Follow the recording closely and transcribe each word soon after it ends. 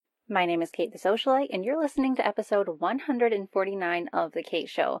My name is Kate the Socialite, and you're listening to episode 149 of The Kate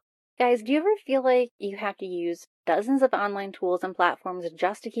Show. Guys, do you ever feel like you have to use dozens of online tools and platforms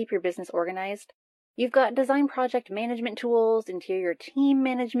just to keep your business organized? You've got design project management tools, interior team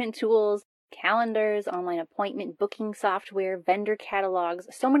management tools, calendars, online appointment booking software, vendor catalogs,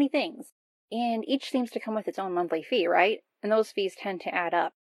 so many things. And each seems to come with its own monthly fee, right? And those fees tend to add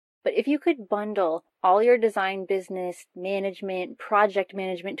up. But if you could bundle all your design, business, management, project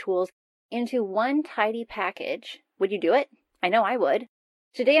management tools into one tidy package, would you do it? I know I would.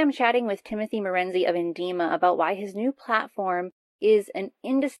 Today I'm chatting with Timothy Murenzi of Indema about why his new platform is an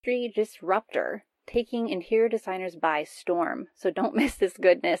industry disruptor, taking interior designers by storm. So don't miss this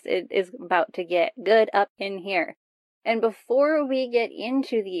goodness. It is about to get good up in here. And before we get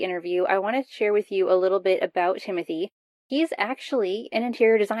into the interview, I want to share with you a little bit about Timothy. He's actually an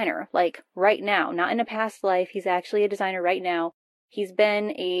interior designer, like right now, not in a past life. He's actually a designer right now. He's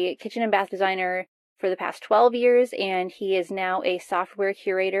been a kitchen and bath designer for the past 12 years, and he is now a software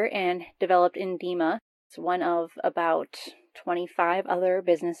curator and developed Indema. It's one of about 25 other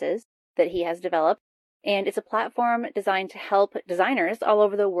businesses that he has developed. And it's a platform designed to help designers all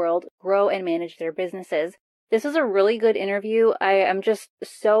over the world grow and manage their businesses. This is a really good interview. I am just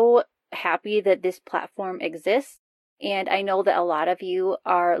so happy that this platform exists. And I know that a lot of you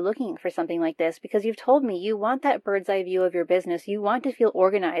are looking for something like this because you've told me you want that bird's eye view of your business. You want to feel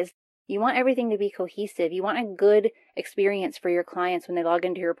organized. You want everything to be cohesive. You want a good experience for your clients when they log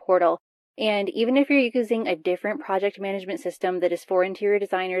into your portal. And even if you're using a different project management system that is for interior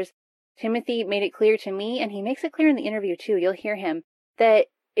designers, Timothy made it clear to me, and he makes it clear in the interview too, you'll hear him, that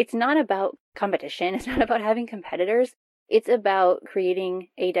it's not about competition. It's not about having competitors. It's about creating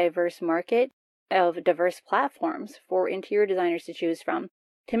a diverse market of diverse platforms for interior designers to choose from.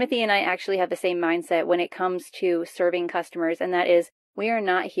 Timothy and I actually have the same mindset when it comes to serving customers, and that is we are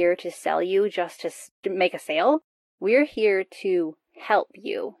not here to sell you just to make a sale. We're here to help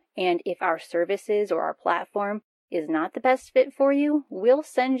you. And if our services or our platform is not the best fit for you, we'll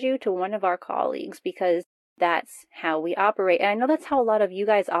send you to one of our colleagues because that's how we operate. And I know that's how a lot of you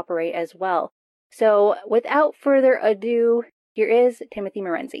guys operate as well. So without further ado, here is Timothy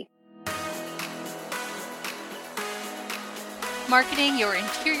Murenzi. Marketing your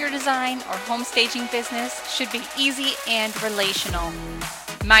interior design or home staging business should be easy and relational.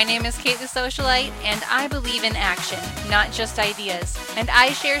 My name is Kate the Socialite, and I believe in action, not just ideas. And I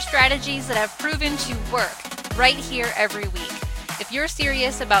share strategies that have proven to work right here every week. If you're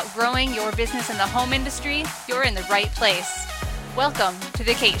serious about growing your business in the home industry, you're in the right place. Welcome to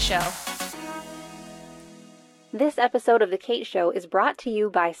The Kate Show. This episode of The Kate Show is brought to you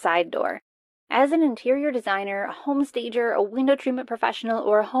by Side Door. As an interior designer, a home stager, a window treatment professional,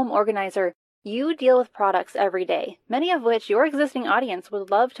 or a home organizer, you deal with products every day, many of which your existing audience would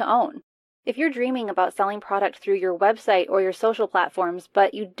love to own. If you're dreaming about selling product through your website or your social platforms,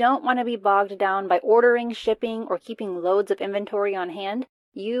 but you don't want to be bogged down by ordering, shipping, or keeping loads of inventory on hand,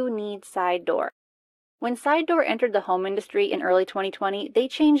 you need Side Door. When Side Door entered the home industry in early 2020, they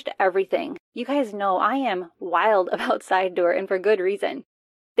changed everything. You guys know I am wild about Side Door, and for good reason.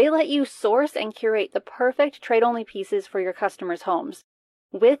 They let you source and curate the perfect trade-only pieces for your customers' homes.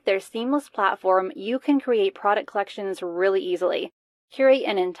 With their seamless platform, you can create product collections really easily, curate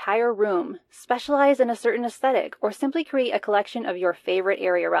an entire room, specialize in a certain aesthetic, or simply create a collection of your favorite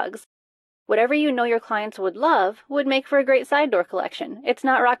area rugs. Whatever you know your clients would love would make for a great Side Door collection. It's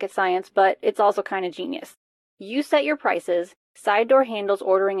not rocket science, but it's also kind of genius. You set your prices, Side Door handles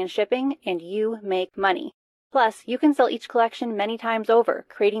ordering and shipping, and you make money. Plus, you can sell each collection many times over,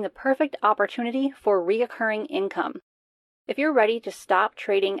 creating the perfect opportunity for reoccurring income. If you're ready to stop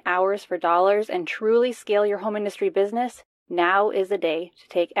trading hours for dollars and truly scale your home industry business, now is the day to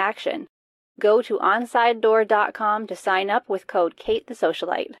take action. Go to onsidedoor.com to sign up with code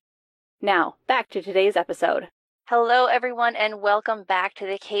KateTheSocialite. Now, back to today's episode. Hello, everyone, and welcome back to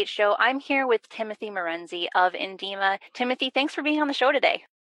The Kate Show. I'm here with Timothy Murenzi of Indema. Timothy, thanks for being on the show today.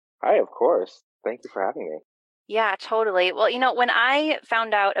 Hi, of course. Thank you for having me. Yeah, totally. Well, when I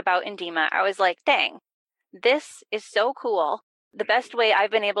found out about Indema, I was like, dang, this is so cool. The best way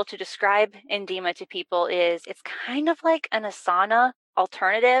I've been able to describe Indema to people is it's kind of like an Asana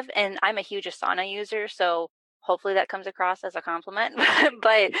alternative, and I'm a huge Asana user, so hopefully that comes across as a compliment.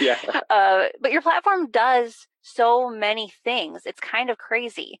 but your platform does so many things. It's kind of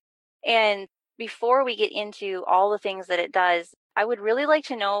crazy. And before we get into all the things that it does, I would really like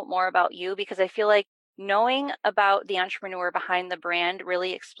to know more about you because I feel like knowing about the entrepreneur behind the brand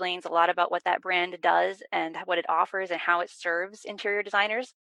really explains a lot about what that brand does and what it offers and how it serves interior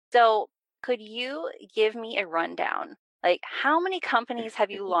designers. So could you give me a rundown Like, how many companies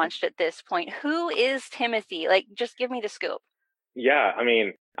have you launched at this point? Who is Timothy? Like, just give me the scoop. Yeah, I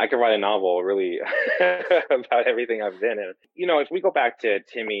mean, I could write a novel really about everything I've been in. If we go back to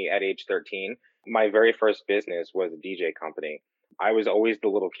Timmy at age 13, my very first business was a DJ company. I was always the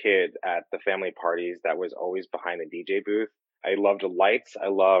little kid at the family parties that was always behind the DJ booth. I loved the lights. I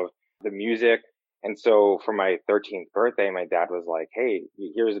loved the music. And so for my 13th birthday, my dad was like, "Hey,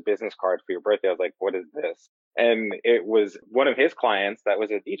 here's a business card for your birthday." I was like, "What is this?" And it was one of his clients that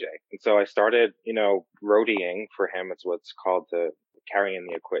was a DJ. And so I started, roadieing for him. It's what's called the carrying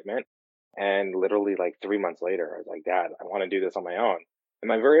the equipment. And literally like 3 months later, I was like, "Dad, I want to do this on my own." And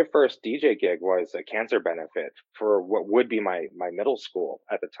my very first DJ gig was a cancer benefit for what would be my middle school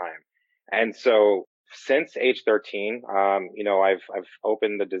at the time. And so since age 13, I've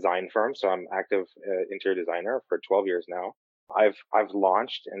opened the design firm. So I'm active interior designer for 12 years now. I've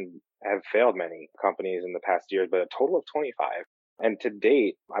launched and have failed many companies in the past years, but a total of 25. And to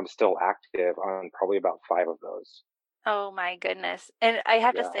date, I'm still active on probably about five of those. Oh my goodness. And I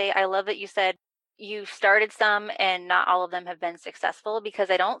have to Yeah. say, I love that you said you started some and not all of them have been successful, because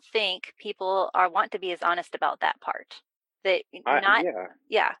I don't think people are want to be as honest about that part. That not, Yeah,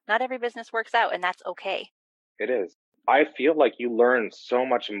 yeah, not every business works out, and that's okay. it is. I feel like you learn so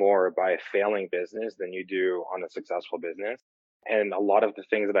much more by a failing business than you do on a successful business. And a lot of the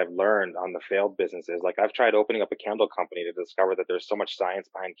things that I've learned on the failed businesses, like I've tried opening up a candle company to discover that there's so much science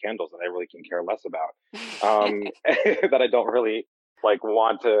behind candles that I really can care less about, that I don't really like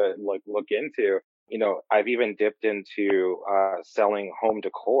want to like look into. I've even dipped into selling home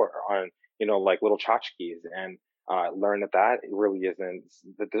decor on, like little tchotchkes and learned that really isn't,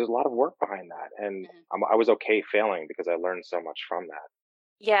 that there's a lot of work behind that. And Mhm. I was okay failing because I learned so much from that.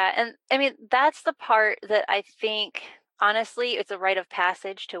 Yeah, and I mean, that's the part that I think, honestly, it's a rite of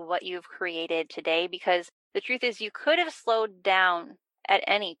passage to what you've created today, because the truth is you could have slowed down at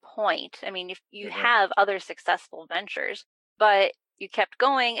any point. I mean, if you Hmm. have other successful ventures, but you kept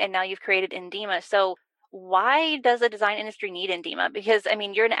going and now you've created Indema. So why does the design industry need Indema? Because I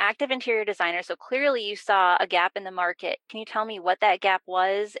mean, you're an active interior designer, so clearly you saw a gap in the market. Can you tell me what that gap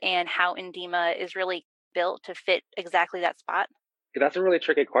was and how Indema is really built to fit exactly that spot? That's a really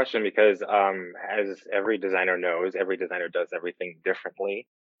tricky question because, as every designer knows, every designer does everything differently.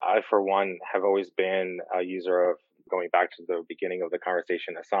 I, for one, have always been a user of, going back to the beginning of the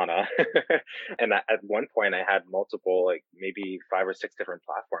conversation, Asana. And at one point I had multiple, like maybe five or six different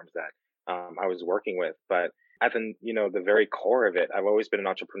platforms that, I was working with. But at the very core of it, I've always been an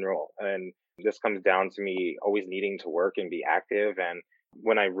entrepreneurial. And this comes down to me always needing to work and be active. And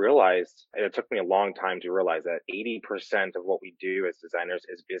when I realized, and it took me a long time to realize that 80% of what we do as designers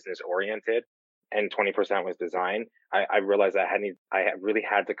is business oriented and 20% was design. I realized really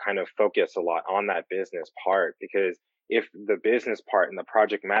had to kind of focus a lot on that business part, because if the business part and the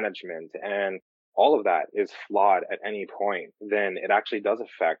project management and all of that is flawed at any point, then it actually does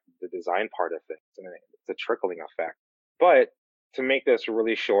affect the design part of things. And it's a trickling effect. But to make this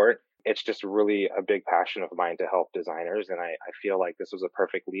really short, it's just really a big passion of mine to help designers. And I feel like this was a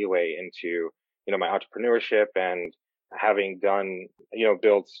perfect leeway into, my entrepreneurship and having done,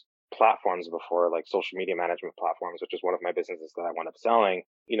 built platforms before, like social media management platforms, which is one of my businesses that I wound up selling.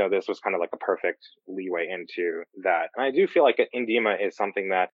 This was kind of like a perfect leeway into that. And I do feel like Indema is something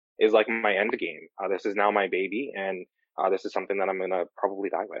that is like my end game. This is now my baby, and this is something that I'm going to probably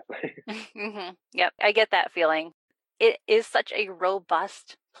die with. Yep, I get that feeling. It is such a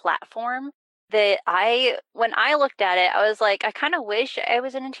robust platform that when I looked at it, I was like, I kind of wish I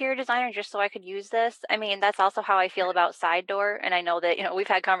was an interior designer just so I could use this. I mean, that's also how I feel about Side Door. And I know that, we've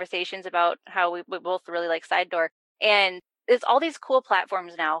had conversations about how we both really like Side Door. And there's all these cool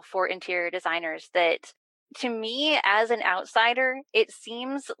platforms now for interior designers that, to me, as an outsider, it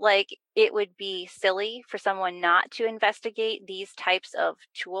seems like it would be silly for someone not to investigate these types of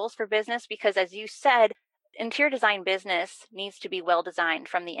tools for business, because, as you said, interior design business needs to be well designed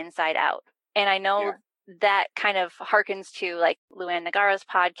from the inside out. And I know Yeah. that kind of harkens to like Luann Nagara's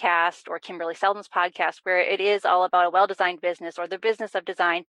podcast or Kimberly Seldon's podcast, where it is all about a well designed business or the business of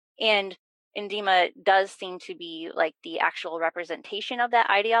design. And Indema does seem to be like the actual representation of that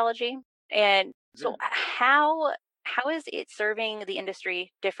ideology. And so how is it serving the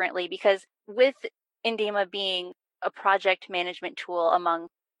industry differently? Because with Indema being a project management tool among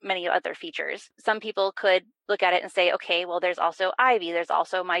many other features, some people could look at it and say, okay, well, there's also Ivy, there's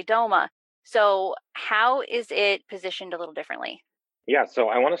also Mydoma. So how is it positioned a little differently? Yeah, so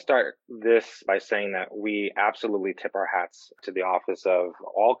I want to start this by saying that we absolutely tip our hats to the office of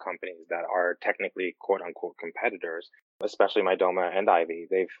all companies that are technically quote unquote competitors, especially Mydoma and Ivy.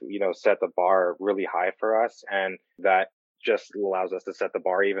 They've, set the bar really high for us, and that just allows us to set the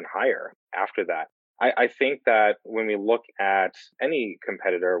bar even higher after that. I think that when we look at any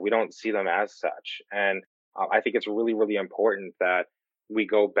competitor, we don't see them as such. And I think it's really, really important that we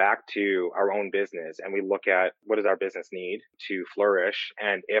go back to our own business and we look at what does our business need to flourish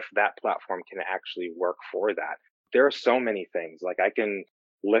and if that platform can actually work for that. There are so many things. Like I can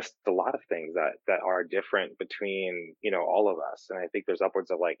list a lot of things that are different between, all of us. And I think there's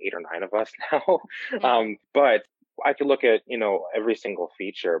upwards of like 8 or 9 of us now. But I could look at, every single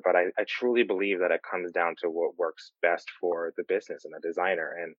feature, but I truly believe that it comes down to what works best for the business and the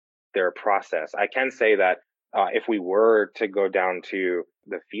designer and their process. I can say that if we were to go down to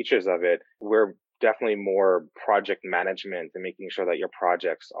the features of it, we're definitely more project management and making sure that your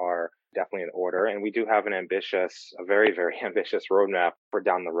projects are definitely in order. And we do have a very, very ambitious roadmap for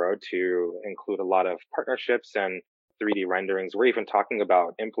down the road to include a lot of partnerships and 3D renderings. We're even talking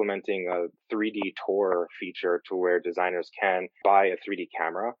about implementing a 3D tour feature to where designers can buy a 3D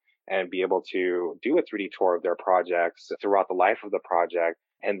camera and be able to do a 3D tour of their projects throughout the life of the project,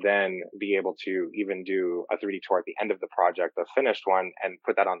 and then be able to even do a 3D tour at the end of the project, the finished one, and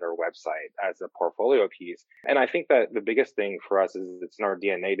put that on their website as a portfolio piece. And I think that the biggest thing for us is it's in our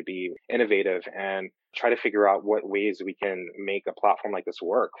DNA to be innovative and try to figure out what ways we can make a platform like this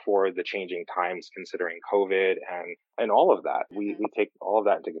work for the changing times, considering COVID and all of that. We take all of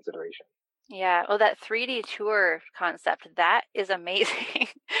that into consideration. Yeah. Oh, that 3D tour concept, that is amazing.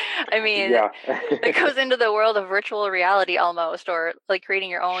 I mean, Yeah. it goes into the world of virtual reality almost, or like creating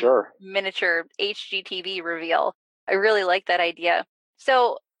your own Sure. miniature HGTV reveal. I really like that idea.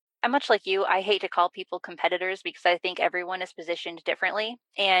 So I'm much like you. I hate to call people competitors because I think everyone is positioned differently.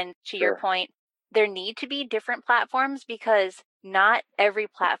 And to your Sure. point, there need to be different platforms because not every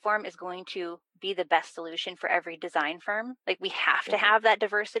platform is going to be the best solution for every design firm. Like we have to have that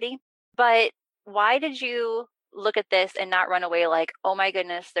diversity. But why did you look at this and not run away like, oh my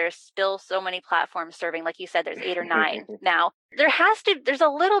goodness, there's still so many platforms serving, like you said, there's 8 or 9 now. There's a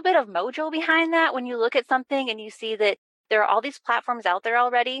little bit of mojo behind that when you look at something and you see that there are all these platforms out there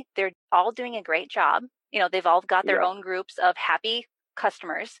already. They're all doing a great job. They've all got their Yeah. own groups of happy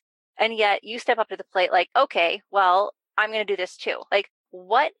customers. And yet you step up to the plate like, okay, well, I'm going to do this too. Like,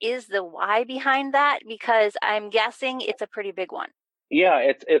 what is the why behind that? Because I'm guessing it's a pretty big one. Yeah,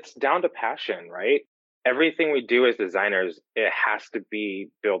 it's down to passion, right? Everything we do as designers, it has to be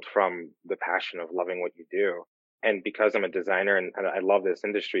built from the passion of loving what you do. And because I'm a designer and I love this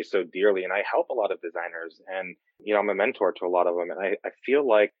industry so dearly, and I help a lot of designers, and I'm a mentor to a lot of them, and I feel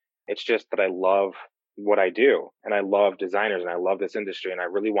like it's just that I love what I do, and I love designers, and I love this industry, and I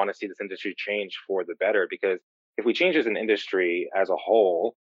really want to see this industry change for the better. Because if we change as an industry as a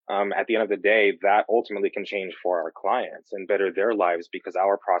whole, at the end of the day, that ultimately can change for our clients and better their lives because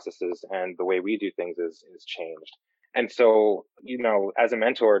our processes and the way we do things is changed. And so, as a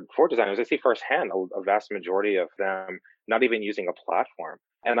mentor for designers, I see firsthand a vast majority of them not even using a platform.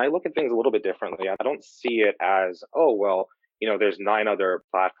 And I look at things a little bit differently. I don't see it as, oh, well, there's 9 other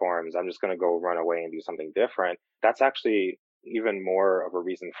platforms. I'm just going to go run away and do something different. That's actually even more of a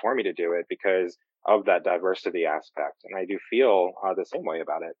reason for me to do it because of that diversity aspect. And I do feel the same way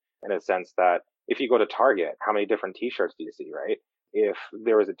about it in a sense that if you go to Target, how many different t-shirts do you see, right? If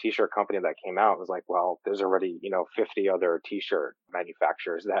there was a t-shirt company that came out, it was like, well, there's already, 50 other t-shirt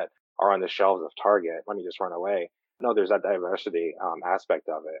manufacturers that are on the shelves of Target. Let me just run away. No, there's that diversity aspect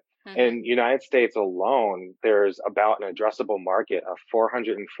of it. In United States alone, there's about an addressable market of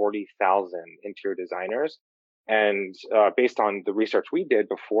 440,000 interior designers. And based on the research we did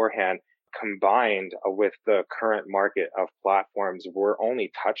beforehand, combined with the current market of platforms, we're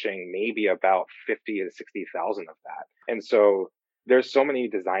only touching maybe about 50 to 60,000 of that. And so there's so many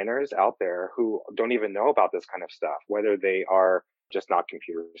designers out there who don't even know about this kind of stuff, whether they are just not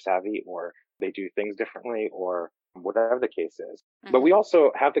computer savvy or they do things differently or whatever the case is. But we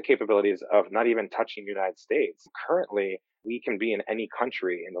also have the capabilities of not even touching the United States. Currently, we can be in any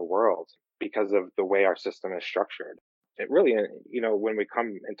country in the world because of the way our system is structured. It really, when we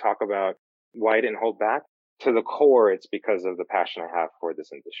come and talk about why I didn't hold back, to the core, it's because of the passion I have for this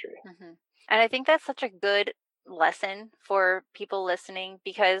industry. And I think that's such a good lesson for people listening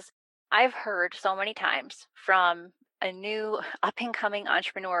because I've heard so many times from a new up and coming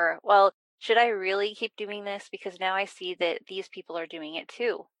entrepreneur, well, should I really keep doing this? Because now I see that these people are doing it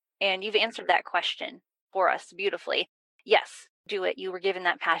too. And you've answered that question for us beautifully. Yes, do it. You were given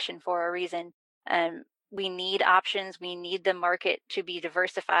that passion for a reason. we need options. We need the market to be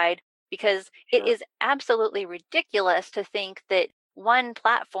diversified because it Sure. is absolutely ridiculous to think that one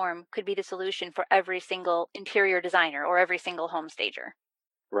platform could be the solution for every single interior designer or every single home stager.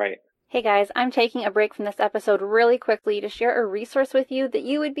 Right. Hey guys, I'm taking a break from this episode really quickly to share a resource with you that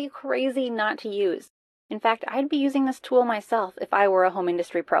you would be crazy not to use. In fact, I'd be using this tool myself if I were a home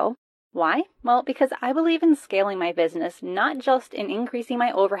industry pro. Why? Well, because I believe in scaling my business, not just in increasing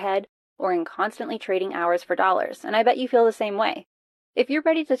my overhead or in constantly trading hours for dollars, and I bet you feel the same way. If you're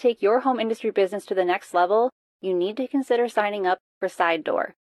ready to take your home industry business to the next level, you need to consider signing up for Side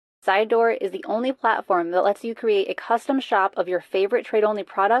Door. Side Door is the only platform that lets you create a custom shop of your favorite trade-only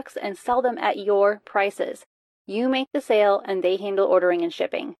products and sell them at your prices. You make the sale and they handle ordering and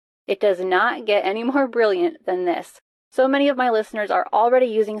shipping. It does not get any more brilliant than this. So many of my listeners are already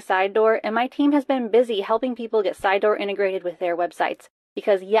using Side Door, and my team has been busy helping people get Side Door integrated with their websites.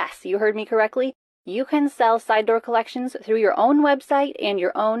 Because yes, you heard me correctly, you can sell Side Door collections through your own website and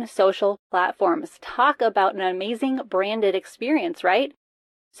your own social platforms. Talk about an amazing branded experience, right?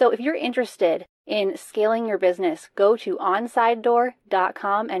 So if you're interested in scaling your business, go to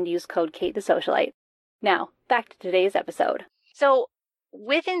onsidedoor.com and use code Kate the Socialite. Now, back to today's episode. So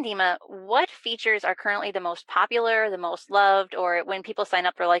with Indema, what features are currently the most popular, the most loved, or when people sign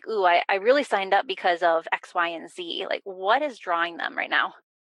up, they're like, ooh, I really signed up because of X, Y, and Z. Like, what is drawing them right now?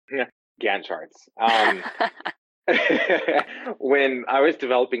 Yeah. Gantt charts. When I was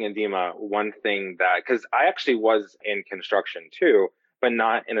developing Indema, one thing that, because I actually was in construction too, but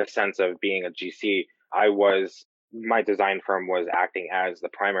not in a sense of being a GC. My design firm was acting as the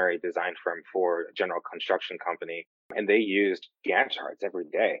primary design firm for a general construction company, and they used Gantt charts every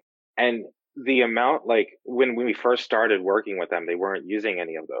day. And the amount, like when we first started working with them, they weren't using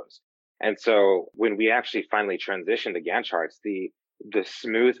any of those. And so when we actually finally transitioned to Gantt charts, the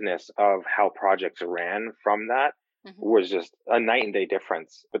smoothness of how projects ran from that was just a night and day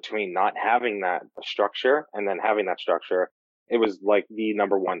difference between not having that structure and then having that structure. It was like the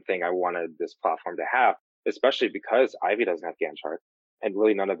number one thing I wanted this platform to have, especially because Ivy doesn't have Gantt charts and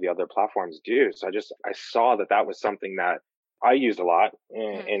really none of the other platforms do. So I saw that was something that I used a lot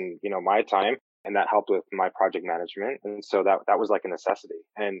in my time, and that helped with my project management. And so that was like a necessity.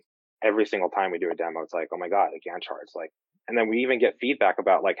 And every single time we do a demo, it's like, oh my God, a Gantt charts, like. And then we even get feedback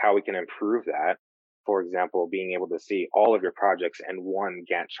about like how we can improve that. For example, being able to see all of your projects in one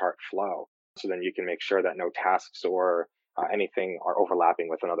Gantt chart flow. So then you can make sure that no tasks or anything are overlapping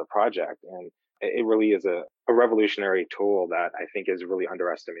with another project. And it really is a revolutionary tool that I think is really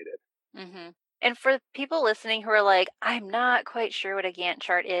underestimated. Mm-hmm. And for people listening who are like, I'm not quite sure what a Gantt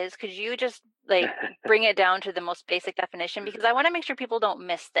chart is, could you just like bring it down to the most basic definition? Because I want to make sure people don't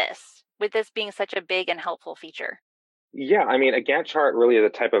miss this, with this being such a big and helpful feature. Yeah, I mean, a Gantt chart really is a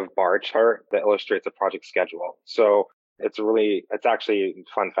type of bar chart that illustrates a project schedule. So it's actually,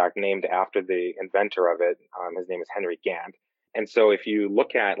 fun fact, named after the inventor of it. His name is Henry Gantt. And so if you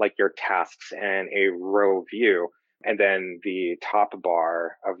look at like your tasks and a row view, and then the top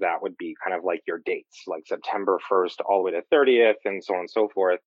bar of that would be kind of like your dates, like September 1st all the way to 30th and so on and so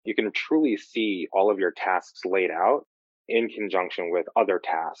forth. You can truly see all of your tasks laid out in conjunction with other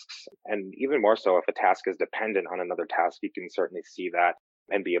tasks. And even more so, if a task is dependent on another task, you can certainly see that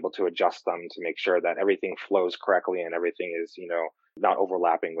and be able to adjust them to make sure that everything flows correctly and everything is, not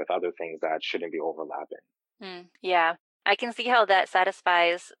overlapping with other things that shouldn't be overlapping. Yeah, I can see how that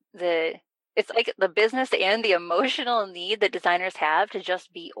satisfies it's like the business and the emotional need that designers have to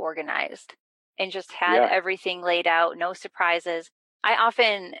just be organized and just have everything laid out, no surprises. I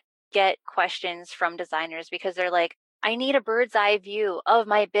often get questions from designers because they're like, I need a bird's eye view of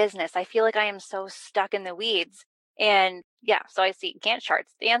my business. I feel like I am so stuck in the weeds. And yeah, so I see Gantt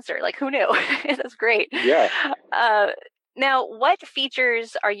charts, the answer. Like, who knew? That's great. Yeah. Now, what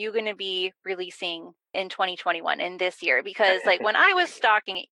features are you going to be releasing in 2021 in this year? Because like when I was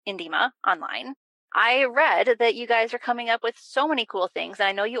stalking Indema online, I read that you guys are coming up with so many cool things. And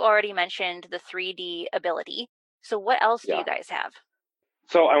I know you already mentioned the 3D ability. So what else do you guys have?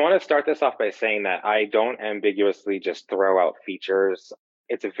 So I want to start this off by saying that I don't ambiguously just throw out features.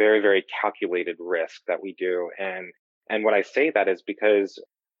 It's a very, very calculated risk that we do. And when I say that is because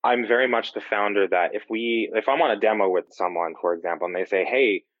I'm very much the founder that if I'm on a demo with someone, for example, and they say,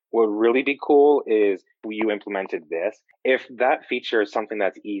 hey, what would really be cool is you implemented this. If that feature is something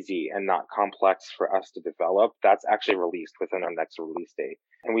that's easy and not complex for us to develop, that's actually released within our next release date.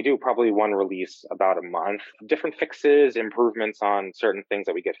 And we do probably one release about a month, different fixes, improvements on certain things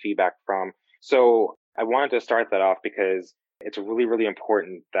that we get feedback from. So I wanted to start that off because it's really, really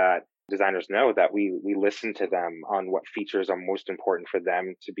important that designers know that we listen to them on what features are most important for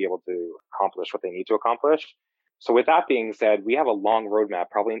them to be able to accomplish what they need to accomplish. So with that being said, we have a long roadmap,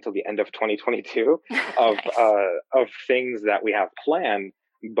 probably until the end of 2022, Nice. of things that we have planned.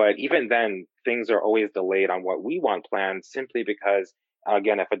 But even then, things are always delayed on what we want planned, simply because,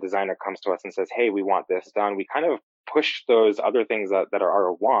 again, if a designer comes to us and says, "Hey, we want this done," we kind of push those other things that are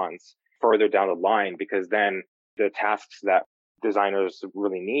our wants further down the line, because then the tasks that designers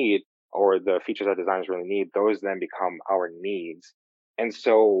really need, or the features that designers really need, those then become our needs. And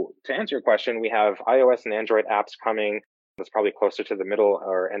so to answer your question, we have iOS and Android apps coming. That's probably closer to the middle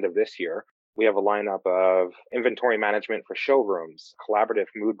or end of this year. We have a lineup of inventory management for showrooms, collaborative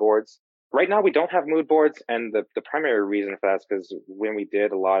mood boards. Right now, we don't have mood boards. And the primary reason for that is because when we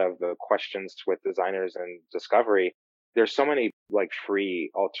did a lot of the questions with designers and discovery, there's so many like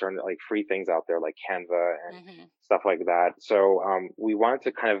free things out there like Canva and Hmm. stuff like that. So we wanted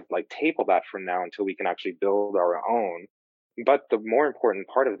to kind of like table that for now until we can actually build our own. But the more important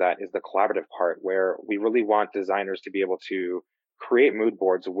part of that is the collaborative part, where we really want designers to be able to create mood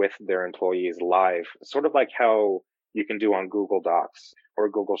boards with their employees live, sort of like how you can do on Google Docs or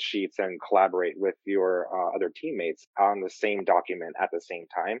Google Sheets and collaborate with your other teammates on the same document at the same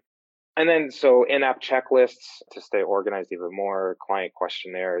time. And then, so in-app checklists to stay organized even more, client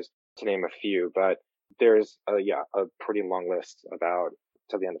questionnaires, to name a few. But there's a pretty long list about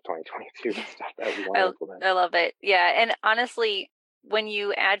to the end of 2022 stuff that we want to I implement. I love it. Yeah, and honestly, when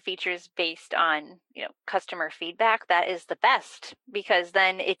you add features based on, customer feedback, that is the best, because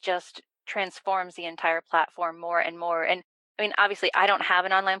then it just transforms the entire platform more and more. And I mean, obviously, I don't have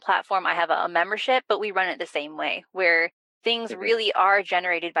an online platform. I have a membership, but we run it the same way, where things Hmm. really are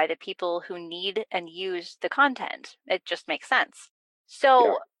generated by the people who need and use the content. It just makes sense.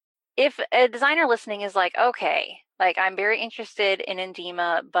 Yeah. So, if a designer listening is like, okay, like I'm very interested in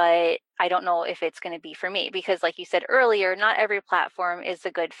Indema, but I don't know if it's going to be for me, because like you said earlier, not every platform is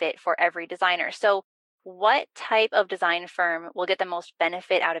a good fit for every designer. So what type of design firm will get the most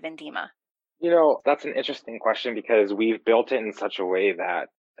benefit out of Indema? That's an interesting question because we've built it in such a way that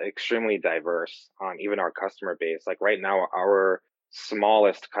extremely diverse on even our customer base. Like right now, our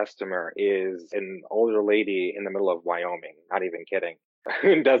smallest customer is an older lady in the middle of Wyoming, not even kidding,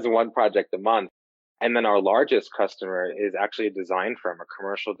 who does one project a month. And then our largest customer is actually a design firm, a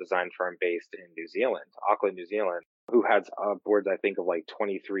commercial design firm based in New Zealand, Auckland, New Zealand, who has upwards, I think, of like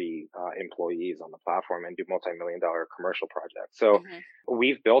 23 employees on the platform and do multi-million dollar commercial projects. So Hmm.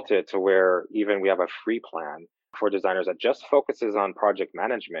 we've built it to where even we have a free plan for designers that just focuses on project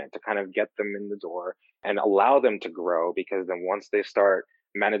management to kind of get them in the door and allow them to grow, because then once they start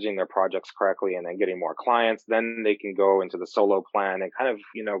managing their projects correctly and then getting more clients, then they can go into the solo plan and kind of,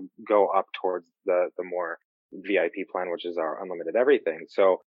 go up towards the more VIP plan, which is our unlimited everything.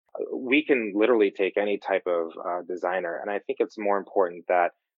 So we can literally take any type of designer. And I think it's more important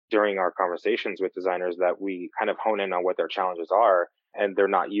that during our conversations with designers that we kind of hone in on what their challenges are, and they're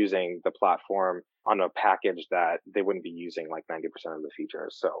not using the platform on a package that they wouldn't be using like 90% of the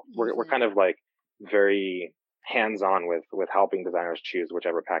features. So we're Hmm. kind of like very hands-on with helping designers choose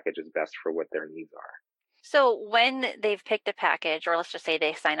whichever package is best for what their needs are. So when they've picked a package, or let's just say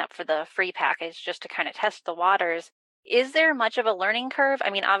they sign up for the free package just to kind of test the waters, is there much of a learning curve? I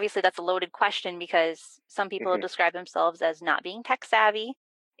mean, obviously that's a loaded question, because some people Hmm. describe themselves as not being tech savvy,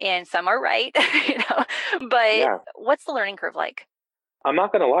 and some are right, you know. But Yeah. what's the learning curve like? I'm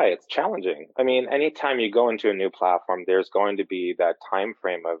not going to lie, it's challenging. I mean, anytime you go into a new platform, there's going to be that time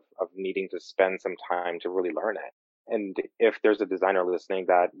frame of needing to spend some time to really learn it. And if there's a designer listening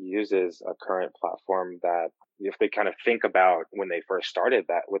that uses a current platform, that if they kind of think about when they first started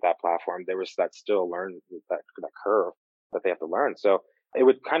that with that platform, there was that still that curve that they have to learn. So it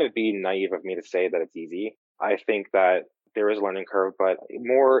would kind of be naive of me to say that it's easy. I think that there is a learning curve, but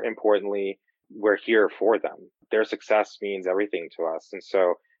more importantly, we're here for them. Their success means everything to us. And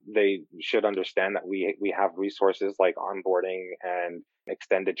so they should understand that we have resources like onboarding and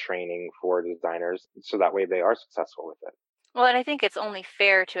extended training for designers, so that way they are successful with it. Well, and I think it's only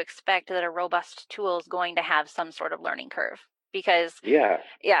fair to expect that a robust tool is going to have some sort of learning curve, because Yeah.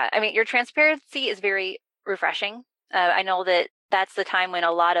 yeah, I mean, your transparency is very refreshing. I know that that's the time when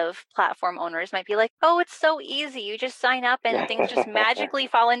a lot of platform owners might be like, oh, it's so easy. You just sign up and things just magically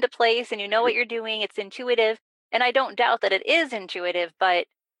fall into place and you know what you're doing. It's intuitive. And I don't doubt that it is intuitive, but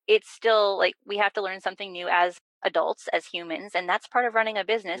it's still like we have to learn something new as adults, as humans. And that's part of running a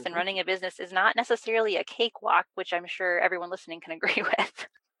business. And Mhm. running a business is not necessarily a cakewalk, which I'm sure everyone listening can agree with.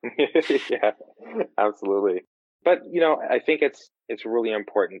 Yeah, absolutely. But I think it's really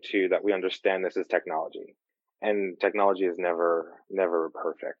important too that we understand this is technology. And technology is never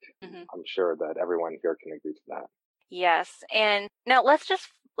perfect. Hmm. I'm sure that everyone here can agree to that. Yes. And now let's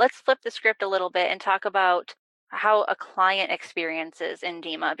flip the script a little bit and talk about how a client experiences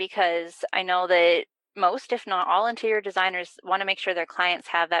Indema, because I know that most, if not all, interior designers want to make sure their clients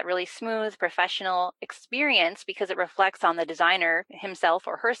have that really smooth, professional experience because it reflects on the designer himself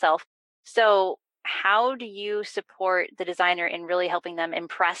or herself. So, how do you support the designer in really helping them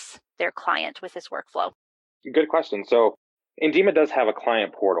impress their client with this workflow? Good question. So Indema does have a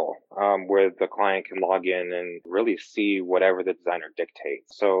client portal where the client can log in and really see whatever the designer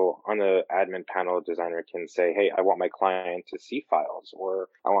dictates. So on the admin panel, designer can say, hey, I want my client to see files, or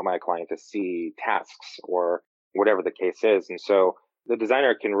I want my client to see tasks, or whatever the case is. And so the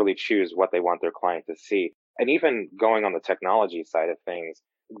designer can really choose what they want their client to see. And even going on the technology side of things,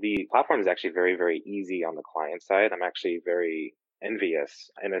 the platform is actually very, very easy on the client side. I'm actually very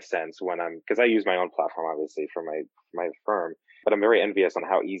envious in a sense when because I use my own platform obviously for my firm, but I'm very envious on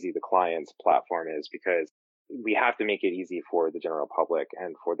how easy the client's platform is because we have to make it easy for the general public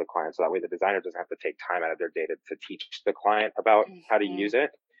and for the client. So that way the designer doesn't have to take time out of their day to teach the client about how to Hmm. use it.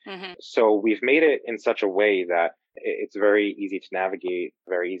 Hmm. So we've made it in such a way that it's very easy to navigate,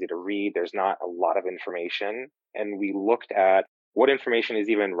 very easy to read. There's not a lot of information. And we looked at what information is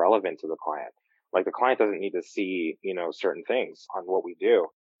even relevant to the client. Like the client doesn't need to see, certain things on what we do.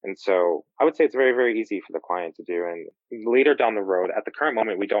 And so I would say it's very, very easy for the client to do. And later down the road, at the current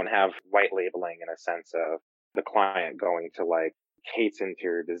moment, we don't have white labeling in a sense of the client going to like Kate's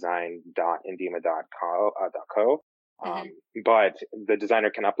Interior Design .indema.co. Hmm. But the designer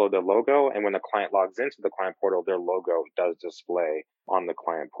can upload their logo, and when the client logs into the client portal, their logo does display on the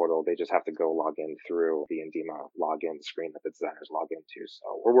client portal. They just have to go log in through the Indema login screen that the designers log into.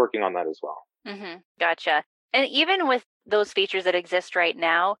 So we're working on that as well. Gotcha. And even with those features that exist right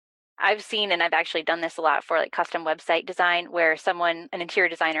now, I've seen, and I've actually done this a lot for like custom website design, where an interior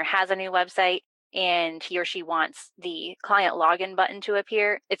designer has a new website and he or she wants the client login button to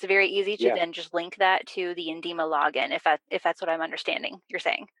appear. It's very easy to Yeah. then just link that to the Indema login, if that's what I'm understanding you're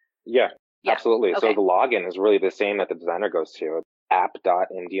saying. Yeah, Yeah. absolutely. So Okay. the login is really the same that the designer goes to. It's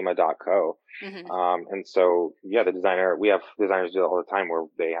app.indema.co. Hmm. And so, yeah, we have designers do it all the time where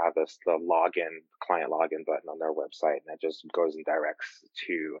they have the client login button on their website, and it just goes and directs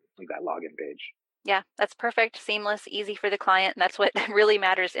to that login page. Yeah, that's perfect, seamless, easy for the client. And that's what really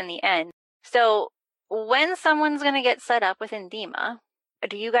matters in the end. So, when someone's going to get set up with Indema,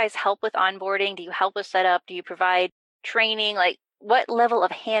 do you guys help with onboarding? Do you help with setup? Do you provide training? Like, what level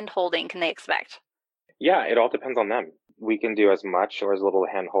of hand holding can they expect? Yeah, it all depends on them. We can do as much or as little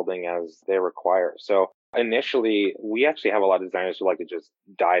hand holding as they require. So initially, we actually have a lot of designers who like to just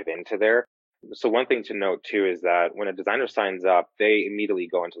dive into there. So one thing to note too is that when a designer signs up, they immediately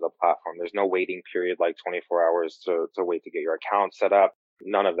go into the platform. There's no waiting period like 24 hours to wait to get your account set up.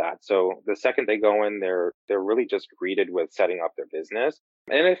 None of that. So the second they go in, they're really just greeted with setting up their business.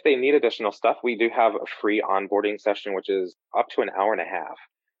 And if they need additional stuff, we do have a free onboarding session, which is up to an hour and a half.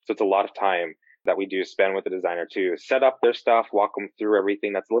 So it's a lot of time that we do spend with the designer to set up their stuff, walk them through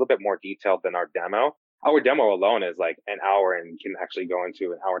everything. That's a little bit more detailed than our demo. Our demo alone is like an hour and can actually go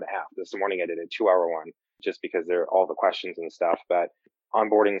into an hour and a half. This morning I did a 2 hour one just because there are all the questions and stuff, but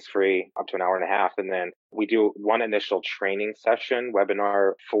onboarding is free up to an hour and a half. And then we do one initial training session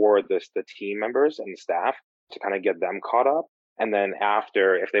webinar for the team members and the staff to kind of get them caught up. And then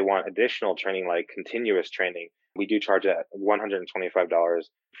after, if they want additional training, like continuous training, we do charge at $125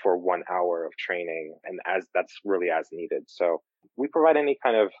 for 1 hour of training. And that's really as needed. So we provide any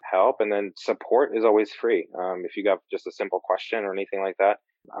kind of help, and then support is always free. If you have just a simple question or anything like that,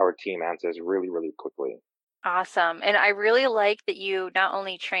 our team answers really, really quickly. Awesome. And I really like that you not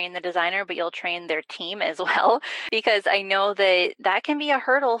only train the designer, but you'll train their team as well, because I know that that can be a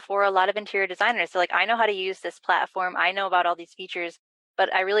hurdle for a lot of interior designers. So, like, I know how to use this platform, I know about all these features,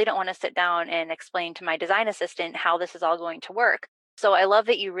 but I really don't want to sit down and explain to my design assistant how this is all going to work. So, I love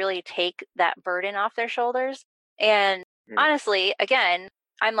that you really take that burden off their shoulders. And Mm. honestly, again,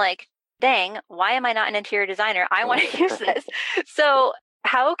 I'm like, dang, why am I not an interior designer? I want to use this. So,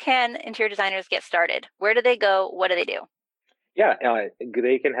 how can interior designers get started? Where do they go? What do they do? Yeah,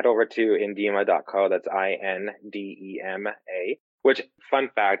 they can head over to indema.co. That's Indema, which, fun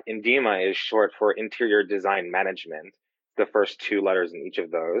fact, Indema is short for Interior Design Management, the first two letters in each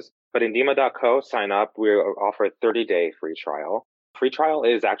of those. But indema.co, sign up. We offer a 30-day free trial. Free trial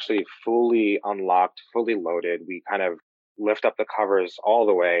is actually fully unlocked, fully loaded. We kind of lift up the covers all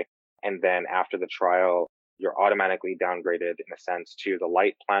the way. And then after the trial, you're automatically downgraded in a sense to the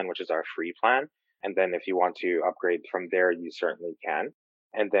light plan, which is our free plan. And then if you want to upgrade from there, you certainly can.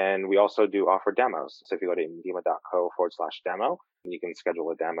 And then we also do offer demos. So if you go to indema.co/demo, you can schedule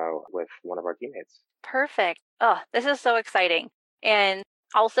a demo with one of our teammates. Perfect. Oh, this is so exciting. And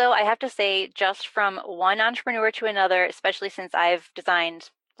also, I have to say, just from one entrepreneur to another, especially since I've designed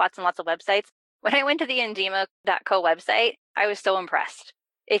lots and lots of websites, when I went to the indema.co website, I was so impressed.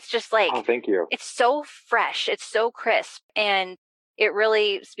 It's just like, Oh, thank you. it's so fresh, it's so crisp, and it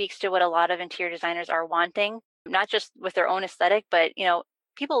really speaks to what a lot of interior designers are wanting, not just with their own aesthetic, but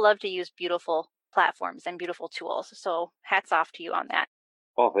people love to use beautiful platforms and beautiful tools. So hats off to you on that.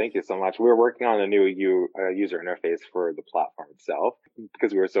 Well, thank you so much. We're working on a new user interface for the platform itself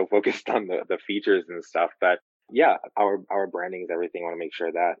because we were so focused on the features and stuff. But yeah, our branding is everything. I want to make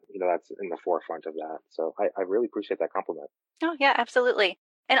sure that, that's in the forefront of that. So I really appreciate that compliment. Oh, yeah, absolutely.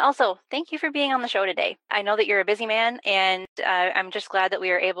 And also, thank you for being on the show today. I know that you're a busy man, and I'm just glad that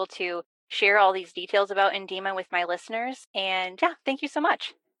we are able to share all these details about Indema with my listeners. And yeah, thank you so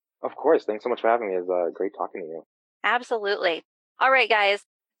much. Of course. Thanks so much for having me. It was great talking to you. Absolutely. All right, guys.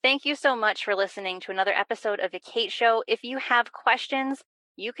 Thank you so much for listening to another episode of The Kate Show. If you have questions,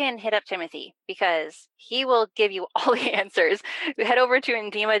 you can hit up Timothy because he will give you all the answers. Head over to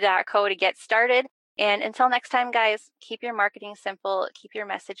indema.co to get started. And until next time, guys, keep your marketing simple, keep your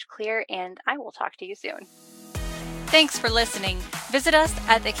message clear, and I will talk to you soon. Thanks for listening. Visit us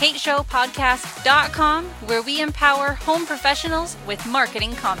at thekateshowpodcast.com, where we empower home professionals with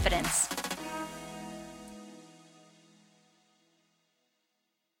marketing confidence.